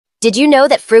Did you know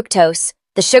that fructose,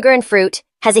 the sugar in fruit,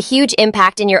 has a huge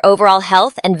impact in your overall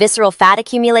health and visceral fat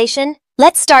accumulation?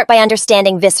 Let's start by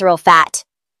understanding visceral fat.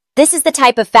 This is the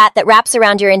type of fat that wraps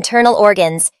around your internal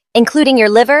organs, including your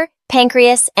liver,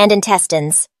 pancreas, and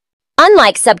intestines.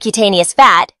 Unlike subcutaneous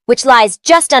fat, which lies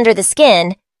just under the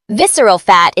skin, visceral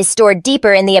fat is stored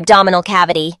deeper in the abdominal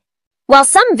cavity. While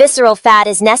some visceral fat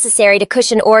is necessary to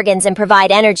cushion organs and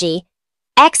provide energy,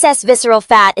 excess visceral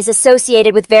fat is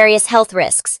associated with various health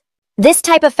risks. This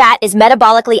type of fat is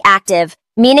metabolically active,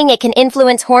 meaning it can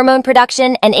influence hormone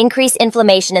production and increase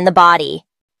inflammation in the body.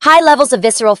 High levels of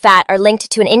visceral fat are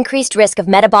linked to an increased risk of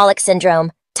metabolic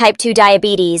syndrome, type 2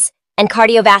 diabetes, and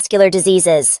cardiovascular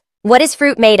diseases. What is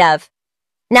fruit made of?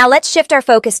 Now let's shift our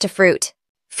focus to fruit.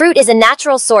 Fruit is a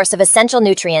natural source of essential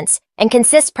nutrients and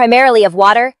consists primarily of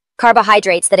water,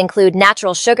 carbohydrates that include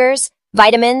natural sugars,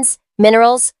 vitamins,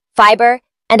 minerals, fiber,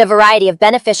 and a variety of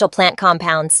beneficial plant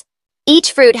compounds.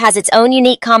 Each fruit has its own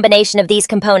unique combination of these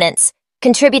components,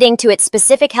 contributing to its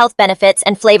specific health benefits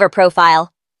and flavor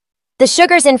profile. The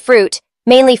sugars in fruit,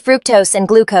 mainly fructose and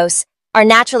glucose, are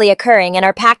naturally occurring and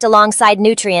are packed alongside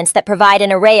nutrients that provide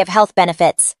an array of health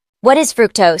benefits. What is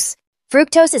fructose?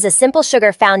 Fructose is a simple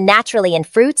sugar found naturally in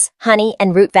fruits, honey,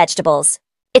 and root vegetables.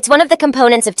 It's one of the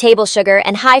components of table sugar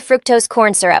and high fructose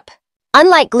corn syrup.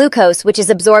 Unlike glucose, which is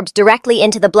absorbed directly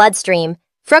into the bloodstream,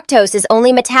 fructose is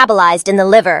only metabolized in the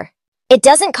liver. It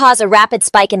doesn't cause a rapid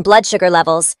spike in blood sugar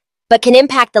levels, but can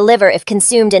impact the liver if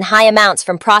consumed in high amounts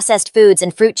from processed foods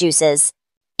and fruit juices.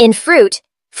 In fruit,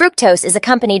 fructose is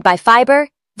accompanied by fiber,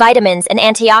 vitamins, and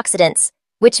antioxidants,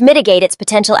 which mitigate its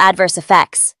potential adverse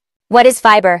effects. What is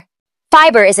fiber?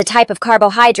 Fiber is a type of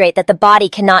carbohydrate that the body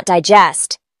cannot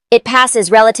digest. It passes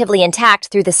relatively intact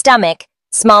through the stomach,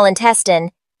 small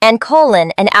intestine, and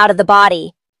colon and out of the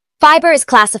body. Fiber is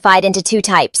classified into two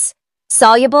types,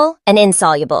 soluble and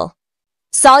insoluble.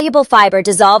 Soluble fiber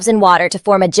dissolves in water to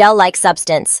form a gel-like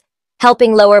substance,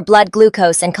 helping lower blood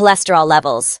glucose and cholesterol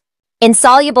levels.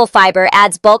 Insoluble fiber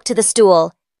adds bulk to the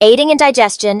stool, aiding in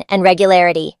digestion and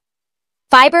regularity.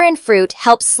 Fiber in fruit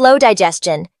helps slow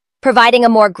digestion, providing a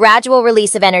more gradual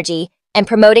release of energy and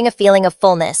promoting a feeling of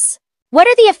fullness. What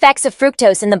are the effects of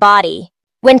fructose in the body?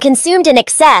 When consumed in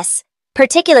excess,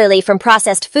 particularly from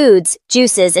processed foods,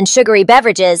 juices, and sugary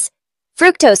beverages,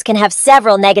 fructose can have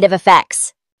several negative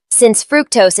effects. Since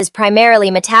fructose is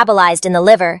primarily metabolized in the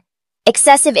liver,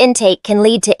 excessive intake can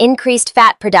lead to increased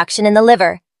fat production in the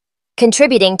liver,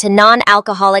 contributing to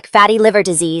non-alcoholic fatty liver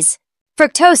disease.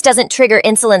 Fructose doesn't trigger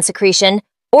insulin secretion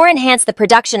or enhance the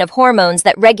production of hormones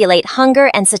that regulate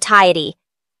hunger and satiety,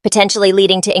 potentially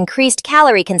leading to increased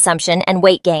calorie consumption and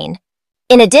weight gain.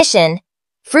 In addition,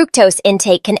 fructose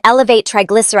intake can elevate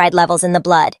triglyceride levels in the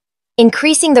blood,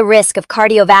 increasing the risk of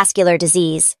cardiovascular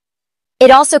disease. It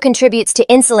also contributes to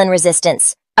insulin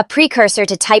resistance, a precursor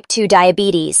to type 2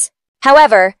 diabetes.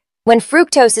 However, when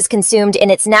fructose is consumed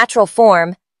in its natural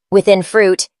form, within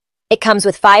fruit, it comes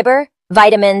with fiber,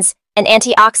 vitamins, and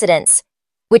antioxidants,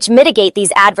 which mitigate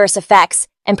these adverse effects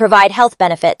and provide health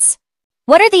benefits.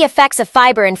 What are the effects of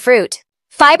fiber in fruit?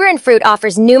 Fiber in fruit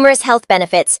offers numerous health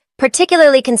benefits,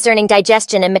 particularly concerning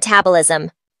digestion and metabolism.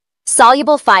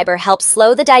 Soluble fiber helps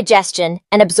slow the digestion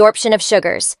and absorption of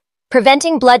sugars,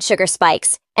 preventing blood sugar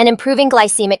spikes and improving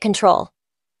glycemic control.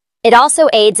 It also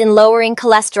aids in lowering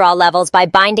cholesterol levels by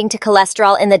binding to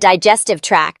cholesterol in the digestive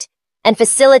tract and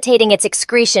facilitating its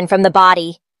excretion from the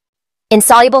body.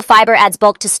 Insoluble fiber adds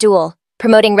bulk to stool,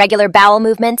 promoting regular bowel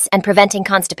movements and preventing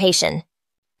constipation.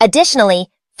 Additionally,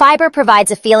 fiber provides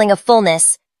a feeling of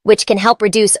fullness, which can help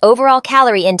reduce overall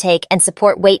calorie intake and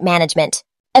support weight management.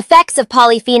 Effects of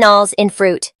polyphenols in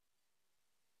fruit.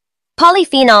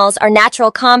 Polyphenols are natural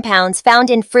compounds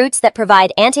found in fruits that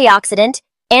provide antioxidant,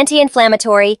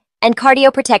 anti-inflammatory, and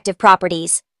cardioprotective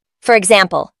properties. For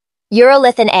example,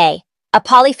 urolithin A, a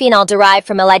polyphenol derived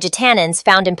from ellagitannins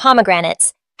found in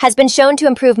pomegranates, has been shown to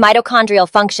improve mitochondrial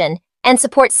function and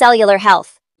support cellular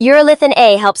health. Urolithin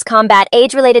A helps combat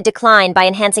age-related decline by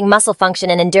enhancing muscle function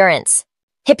and endurance.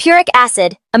 Hippuric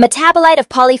acid, a metabolite of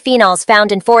polyphenols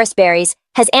found in forest berries,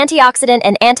 has antioxidant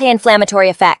and anti-inflammatory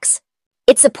effects.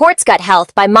 It supports gut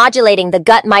health by modulating the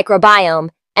gut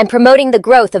microbiome and promoting the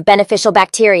growth of beneficial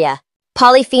bacteria.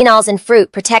 Polyphenols in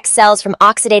fruit protect cells from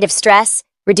oxidative stress,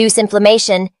 reduce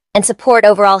inflammation, and support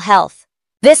overall health.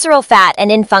 Visceral fat and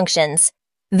infunctions.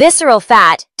 Visceral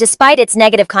fat, despite its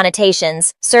negative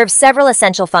connotations, serves several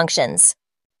essential functions.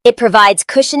 It provides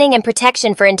cushioning and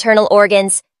protection for internal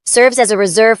organs, serves as a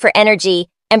reserve for energy,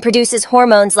 and produces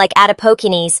hormones like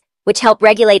adipokines, which help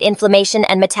regulate inflammation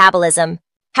and metabolism.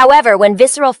 However, when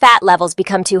visceral fat levels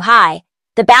become too high,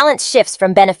 the balance shifts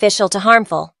from beneficial to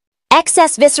harmful.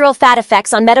 Excess visceral fat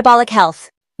effects on metabolic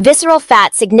health. Visceral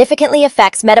fat significantly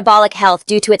affects metabolic health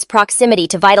due to its proximity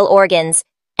to vital organs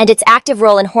and its active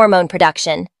role in hormone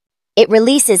production. It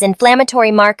releases inflammatory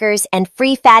markers and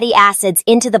free fatty acids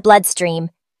into the bloodstream,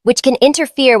 which can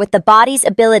interfere with the body's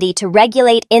ability to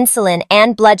regulate insulin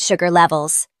and blood sugar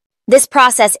levels. This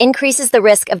process increases the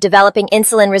risk of developing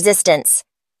insulin resistance,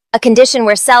 a condition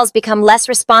where cells become less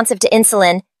responsive to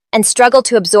insulin and struggle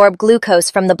to absorb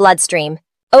glucose from the bloodstream.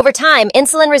 Over time,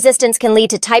 insulin resistance can lead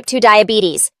to type 2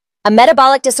 diabetes, a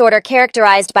metabolic disorder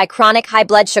characterized by chronic high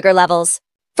blood sugar levels.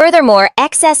 Furthermore,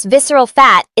 excess visceral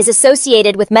fat is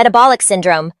associated with metabolic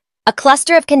syndrome, a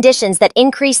cluster of conditions that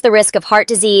increase the risk of heart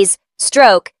disease,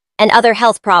 stroke, and other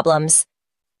health problems.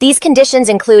 These conditions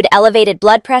include elevated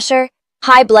blood pressure,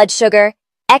 high blood sugar,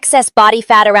 excess body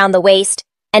fat around the waist,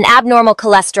 and abnormal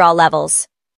cholesterol levels.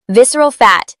 Visceral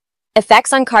fat.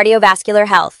 Effects on cardiovascular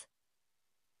health.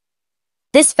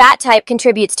 This fat type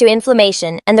contributes to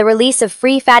inflammation and the release of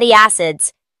free fatty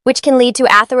acids, which can lead to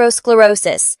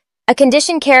atherosclerosis, a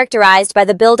condition characterized by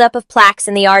the buildup of plaques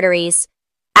in the arteries.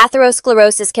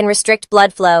 Atherosclerosis can restrict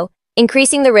blood flow,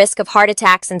 increasing the risk of heart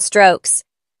attacks and strokes.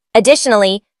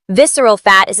 Additionally, visceral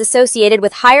fat is associated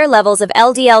with higher levels of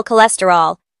LDL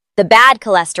cholesterol, the bad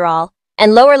cholesterol,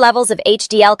 and lower levels of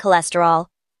HDL cholesterol,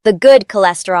 the good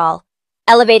cholesterol,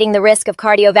 elevating the risk of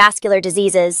cardiovascular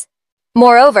diseases.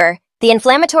 Moreover, the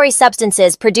inflammatory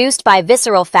substances produced by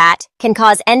visceral fat can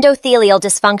cause endothelial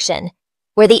dysfunction,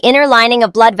 where the inner lining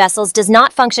of blood vessels does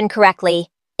not function correctly,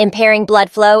 impairing blood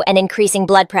flow and increasing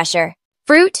blood pressure.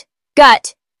 Fruit,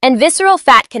 gut, and visceral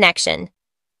fat connection.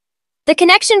 The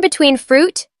connection between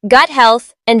fruit, gut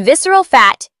health, and visceral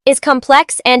fat is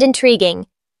complex and intriguing.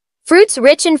 Fruits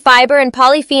rich in fiber and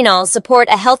polyphenols support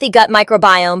a healthy gut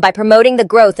microbiome by promoting the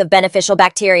growth of beneficial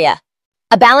bacteria.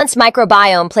 A balanced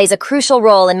microbiome plays a crucial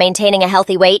role in maintaining a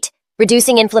healthy weight,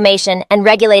 reducing inflammation, and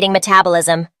regulating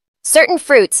metabolism. Certain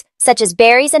fruits, such as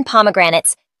berries and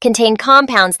pomegranates, contain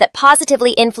compounds that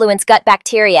positively influence gut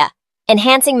bacteria,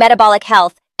 enhancing metabolic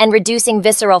health and reducing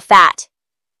visceral fat.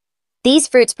 These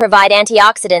fruits provide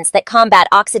antioxidants that combat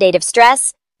oxidative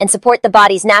stress and support the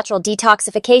body's natural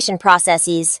detoxification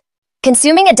processes.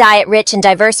 Consuming a diet rich in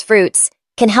diverse fruits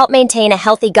can help maintain a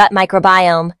healthy gut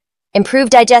microbiome, improve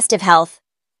digestive health,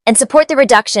 and support the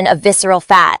reduction of visceral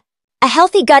fat. A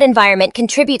healthy gut environment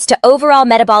contributes to overall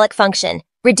metabolic function,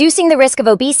 reducing the risk of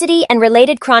obesity and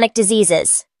related chronic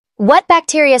diseases. What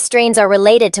bacteria strains are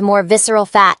related to more visceral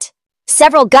fat?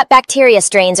 Several gut bacteria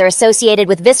strains are associated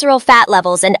with visceral fat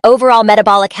levels and overall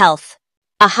metabolic health.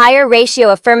 A higher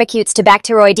ratio of firmicutes to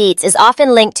bacteroidetes is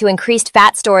often linked to increased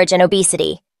fat storage and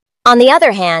obesity. On the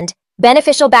other hand,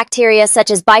 beneficial bacteria such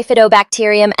as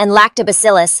Bifidobacterium and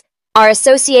Lactobacillus are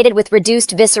associated with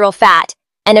reduced visceral fat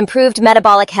and improved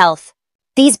metabolic health.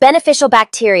 These beneficial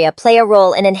bacteria play a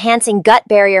role in enhancing gut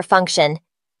barrier function,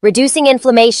 reducing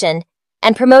inflammation,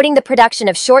 and promoting the production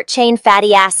of short-chain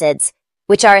fatty acids,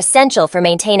 which are essential for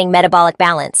maintaining metabolic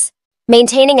balance.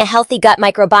 Maintaining a healthy gut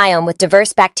microbiome with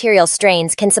diverse bacterial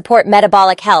strains can support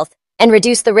metabolic health and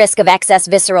reduce the risk of excess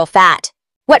visceral fat.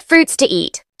 What fruits to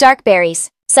eat? Dark berries,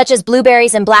 such as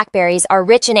blueberries and blackberries, are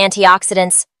rich in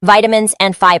antioxidants, vitamins,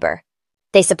 and fiber.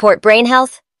 They support brain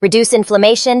health, reduce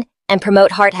inflammation, and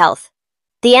promote heart health.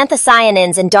 The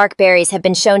anthocyanins in dark berries have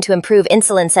been shown to improve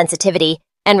insulin sensitivity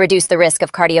and reduce the risk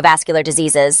of cardiovascular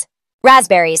diseases.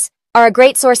 Raspberries are a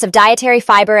great source of dietary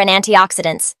fiber and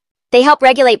antioxidants. They help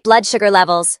regulate blood sugar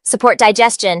levels, support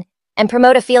digestion, and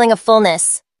promote a feeling of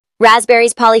fullness.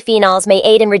 Raspberries' polyphenols may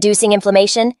aid in reducing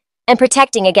inflammation and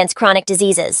protecting against chronic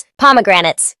diseases.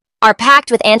 Pomegranates are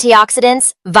packed with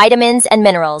antioxidants, vitamins, and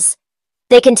minerals.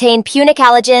 They contain punic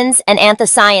allergens and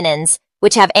anthocyanins,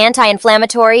 which have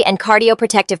anti-inflammatory and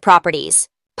cardioprotective properties.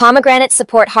 Pomegranates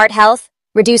support heart health,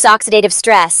 reduce oxidative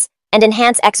stress, and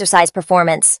enhance exercise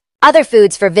performance. Other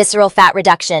foods for visceral fat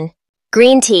reduction.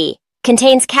 Green tea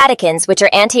contains catechins, which are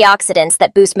antioxidants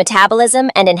that boost metabolism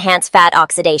and enhance fat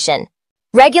oxidation.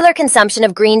 Regular consumption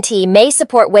of green tea may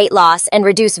support weight loss and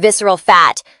reduce visceral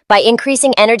fat by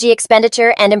increasing energy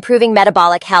expenditure and improving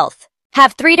metabolic health.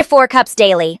 Have 3 to 4 cups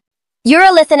daily.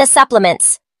 Urolithin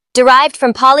supplements, derived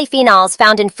from polyphenols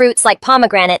found in fruits like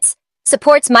pomegranates,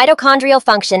 supports mitochondrial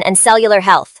function and cellular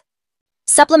health.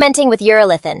 Supplementing with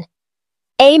urolithin.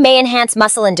 A may enhance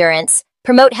muscle endurance,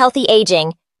 promote healthy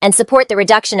aging, and support the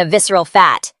reduction of visceral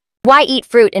fat. Why eat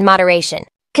fruit in moderation?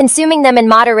 Consuming them in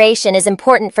moderation is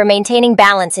important for maintaining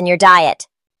balance in your diet.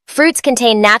 Fruits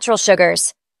contain natural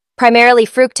sugars, primarily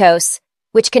fructose,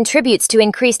 which contributes to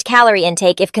increased calorie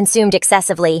intake if consumed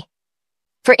excessively.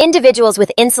 For individuals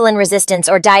with insulin resistance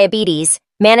or diabetes,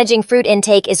 managing fruit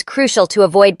intake is crucial to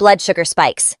avoid blood sugar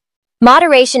spikes.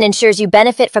 Moderation ensures you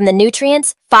benefit from the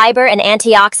nutrients, fiber, and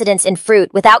antioxidants in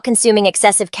fruit without consuming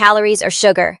excessive calories or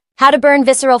sugar. How to burn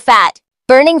visceral fat.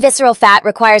 Burning visceral fat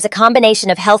requires a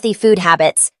combination of healthy food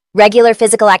habits, regular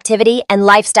physical activity, and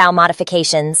lifestyle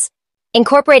modifications.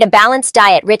 Incorporate a balanced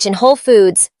diet rich in whole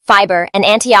foods, fiber, and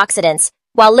antioxidants,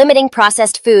 while limiting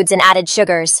processed foods and added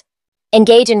sugars.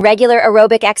 Engage in regular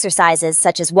aerobic exercises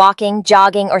such as walking,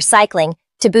 jogging, or cycling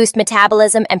to boost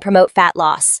metabolism and promote fat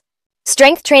loss.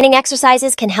 Strength training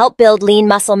exercises can help build lean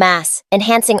muscle mass,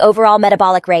 enhancing overall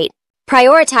metabolic rate.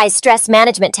 Prioritize stress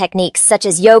management techniques such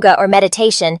as yoga or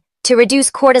meditation to reduce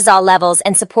cortisol levels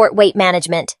and support weight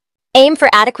management. Aim for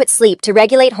adequate sleep to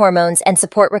regulate hormones and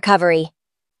support recovery.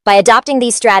 By adopting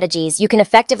these strategies, you can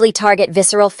effectively target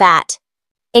visceral fat.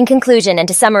 In conclusion, and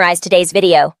to summarize today's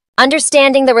video,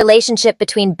 understanding the relationship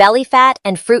between belly fat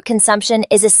and fruit consumption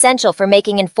is essential for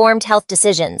making informed health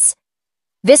decisions.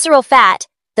 Visceral fat,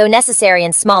 though necessary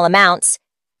in small amounts,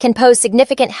 can pose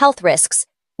significant health risks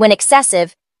when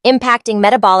excessive, impacting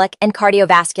metabolic and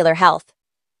cardiovascular health.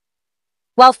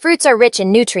 While fruits are rich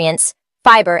in nutrients,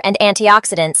 fiber, and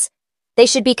antioxidants, they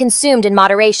should be consumed in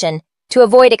moderation to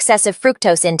avoid excessive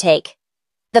fructose intake.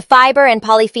 The fiber and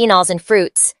polyphenols in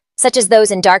fruits, such as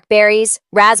those in dark berries,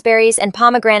 raspberries, and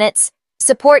pomegranates,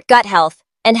 support gut health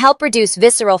and help reduce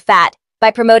visceral fat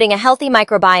by promoting a healthy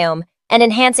microbiome and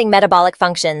enhancing metabolic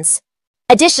functions.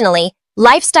 Additionally,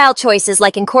 lifestyle choices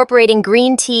like incorporating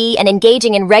green tea and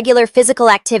engaging in regular physical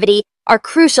activity are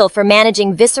crucial for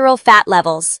managing visceral fat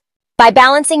levels. By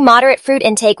balancing moderate fruit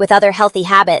intake with other healthy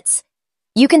habits,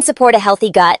 you can support a healthy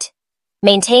gut,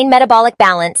 maintain metabolic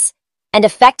balance, and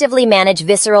effectively manage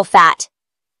visceral fat,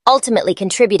 ultimately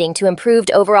contributing to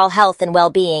improved overall health and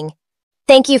well-being.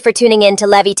 Thank you for tuning in to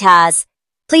Levitas.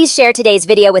 Please share today's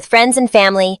video with friends and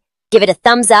family, give it a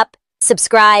thumbs up,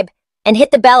 subscribe, and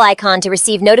hit the bell icon to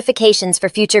receive notifications for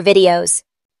future videos.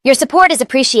 Your support is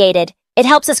appreciated. It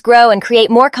helps us grow and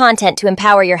create more content to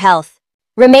empower your health.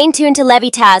 Remain tuned to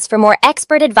Levitas for more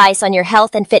expert advice on your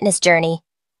health and fitness journey.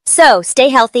 So, stay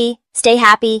healthy, stay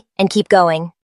happy, and keep going.